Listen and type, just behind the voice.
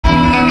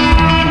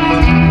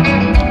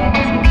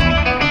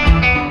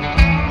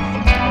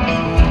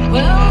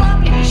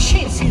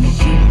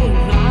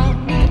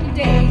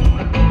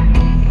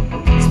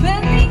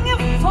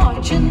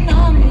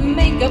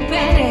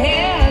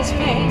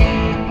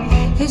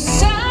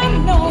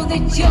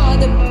that you're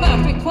the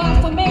perfect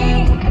one for me.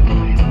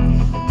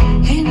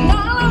 And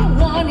all I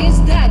want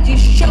is that you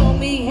show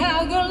me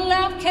how your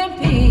love can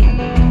be.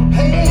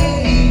 Hey,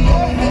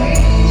 hey,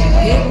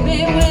 Hit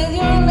me with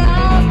your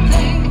love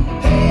thing.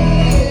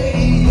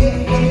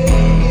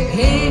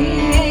 Hey,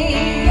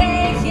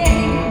 hey,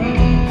 yeah.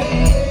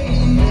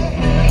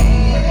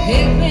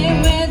 Hit me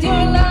with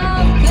your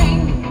love thing.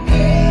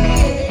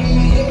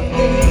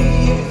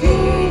 Ooh,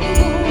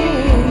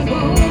 ooh,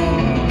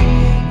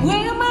 ooh.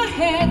 When my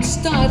head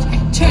starts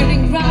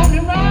turning round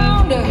and round,